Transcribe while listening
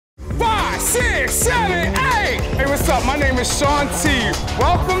6, 7, 8. Hey, what's up? My name is Shaun T.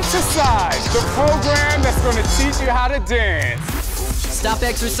 Welcome to CIZE, the program that's going to teach you how to dance. Stop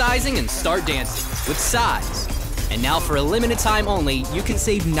exercising and start dancing with CIZE. And now for a limited time only, you can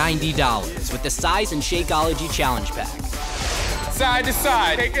save $90 with the CIZE and Shakeology Challenge Pack. Side to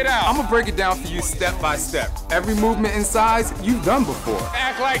side, take it out. I'm gonna break it down for you step by step. Every movement in CIZE, you've done before.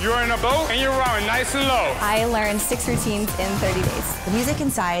 Act like you're in a boat and you're rowing nice and low. I learned 6 routines in 30 days. The music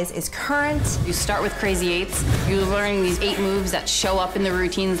in CIZE is current. You start with crazy eights. You're learning these 8 moves that show up in the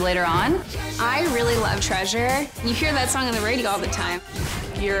routines later on. I really love Treasure. You hear that song on the radio all the time.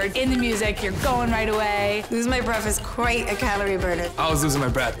 You're in the music, you're going right away. Lose My Breath is quite a calorie burner. I was losing my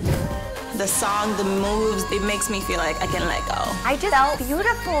breath. The song, the moves, it makes me feel like I can let go. I just felt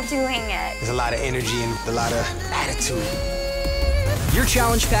beautiful doing it. There's a lot of energy and a lot of attitude. Your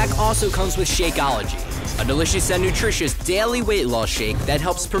challenge pack also comes with Shakeology, a delicious and nutritious daily weight loss shake that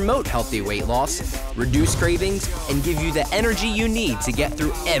helps promote healthy weight loss, reduce cravings, and give you the energy you need to get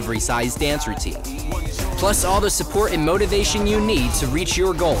through every CIZE dance routine. Plus all the support and motivation you need to reach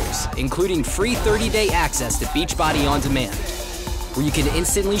your goals, including free 30-day access to Beachbody On Demand, where you can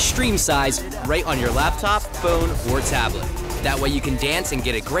instantly stream CIZE right on your laptop, phone, or tablet. That way you can dance and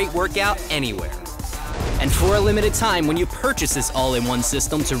get a great workout anywhere. And for a limited time, when you purchase this all-in-one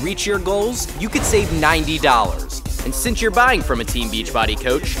system to reach your goals, you could save $90. And since you're buying from a Team Beachbody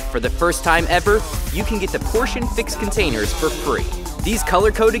coach, for the first time ever, you can get the portion fix containers for free. These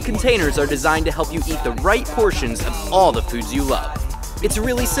color-coded containers are designed to help you eat the right portions of all the foods you love. It's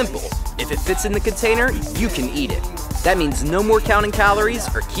really simple. If it fits in the container, you can eat it. That means no more counting calories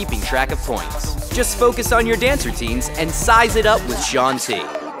or keeping track of points. Just focus on your dance routines and size it up with Shaun T.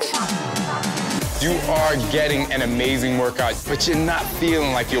 You are getting an amazing workout, but you're not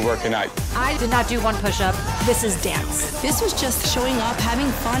feeling like you're working out. I did not do 1 push-up. This is dance. This was just showing up, having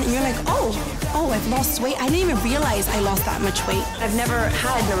fun, and you're like, oh, I've lost weight. I didn't even realize I lost that much weight. I've never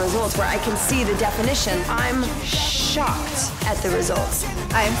had the results where I can see the definition. I'm shocked at the results.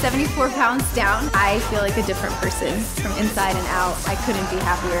 I'm 74 pounds down. I feel like a different person from inside and out. I couldn't be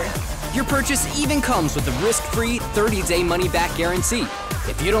happier. Your purchase even comes with a risk-free 30-day money-back guarantee.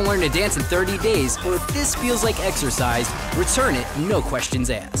 If you don't learn to dance in 30 days, or if this feels like exercise, return it, no questions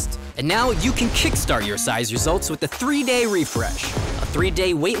asked. And now you can kickstart your CIZE results with the 3-day refresh, a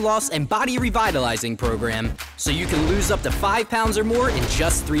 3-day weight loss and body revitalizing program, so you can lose up to 5 pounds or more in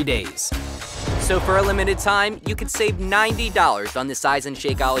just 3 days. So for a limited time, you could save $90 on the CIZE and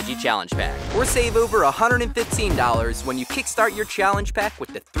Shakeology Challenge Pack, or save over $115 when you kickstart your challenge pack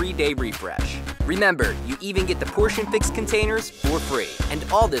with the 3-day refresh. Remember, you even get the portion fix containers for free, and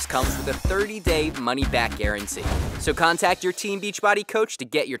all this comes with a 30-day money-back guarantee. So contact your Team Beachbody coach to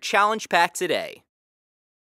get your challenge pack today.